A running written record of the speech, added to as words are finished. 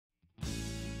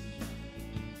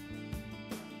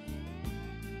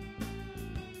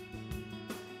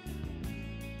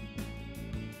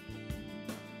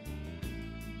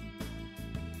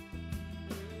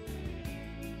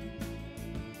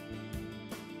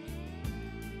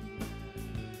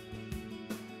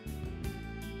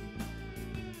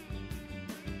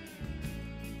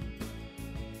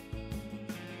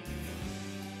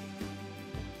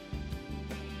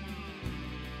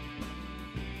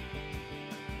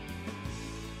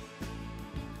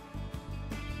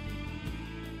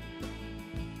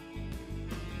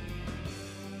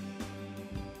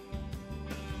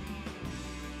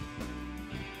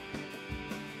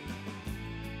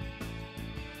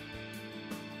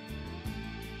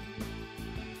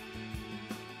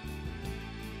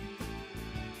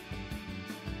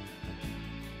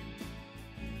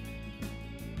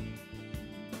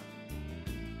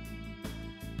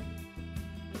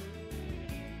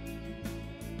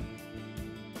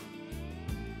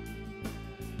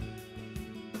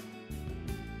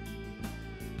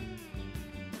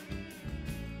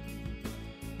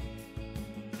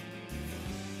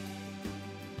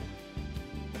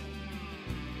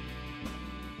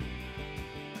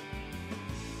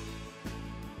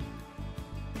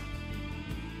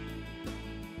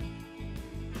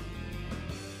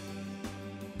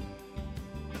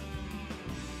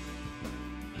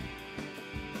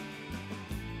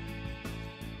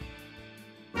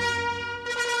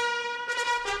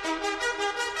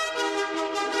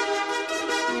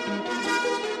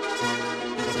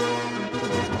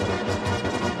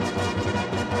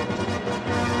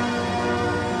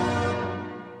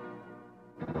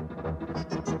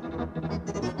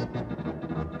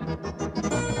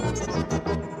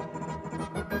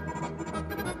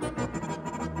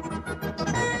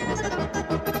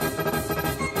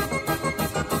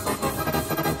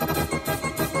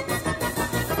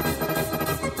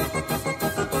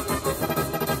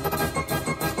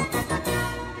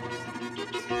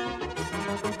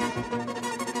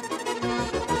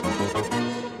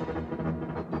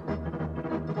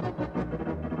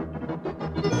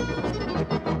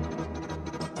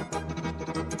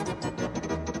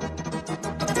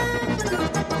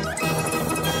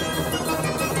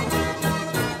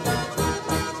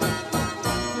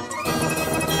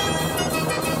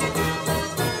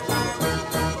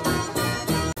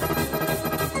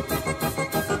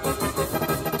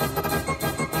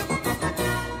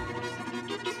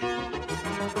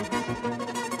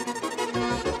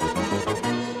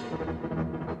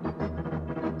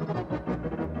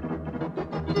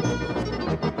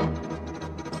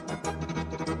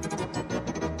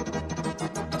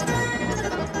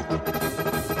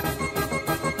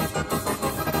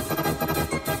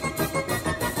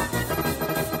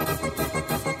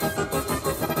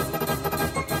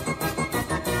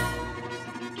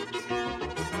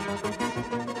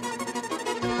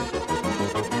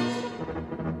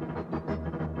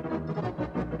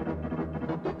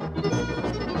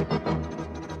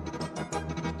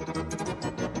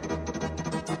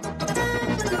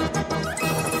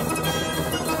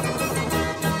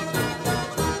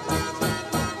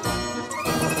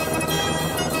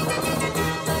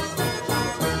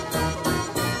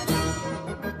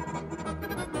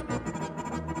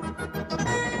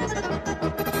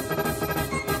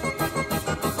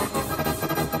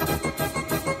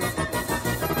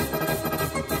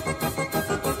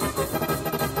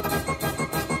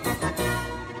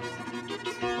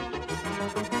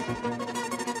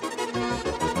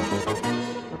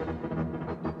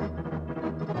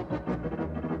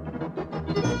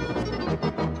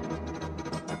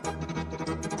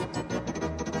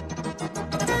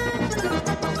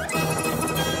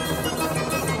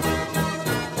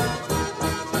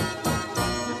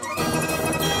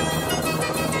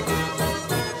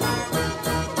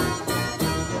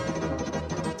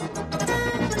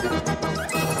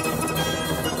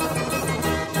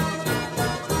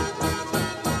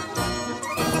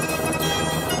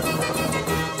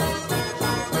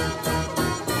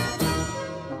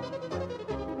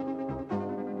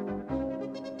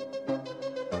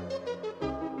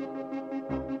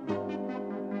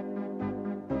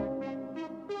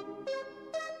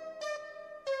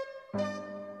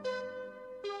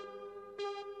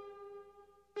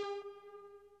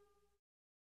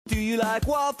Do you like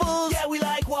waffles? Yeah, we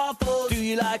like waffles. Do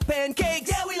you like pancakes?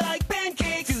 Yeah, we like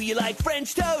pancakes. Do you like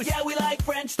French toast? Yeah, we like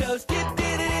French toast. Dip,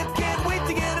 dip, dip, can't wait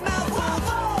to get a mouthful.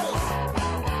 Waffles!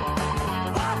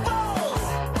 Waffles!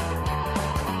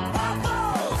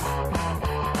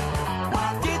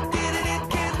 Waffles! Dip, dip, dip,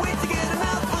 can't wait to get a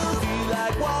mouthful. Do you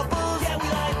like waffles? Yeah, we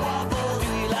like waffles. Do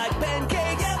you like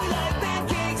pancakes? Yeah, we like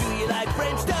pancakes. Do you like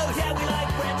French toast? Yeah, we like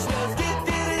French toast. Dip,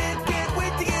 dip, dip, can't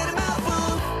wait to get a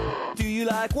mouthful. Do you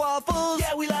like waffles?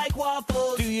 Yeah, we like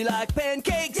waffles. Do you like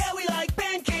pancakes? Yeah, we like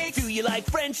pancakes. Do you like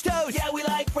French toast? Yeah, we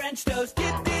like French toast.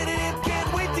 Dip, dip, dip,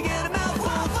 can't wait to get a mouthful.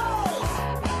 Waffles!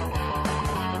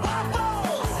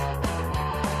 Waffles!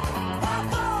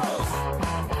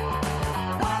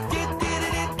 Waffles! Dip, dip,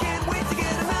 dip, can't wait to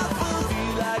get a mouthful. Do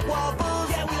you like waffles?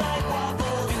 Yeah, we like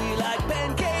waffles. Do you like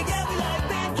pancakes? Yeah, we like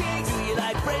pancakes. Do you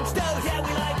like French toast? Yeah,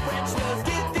 we like French toast.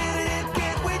 Dip, dip, dip,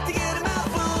 can't wait to get a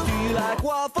mouthful. Do you like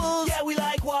waffles? Yeah, we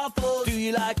like waffles. Do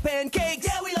you like pancakes?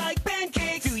 Yeah, we like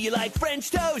pancakes. Do you like French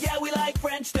toast? Yeah, we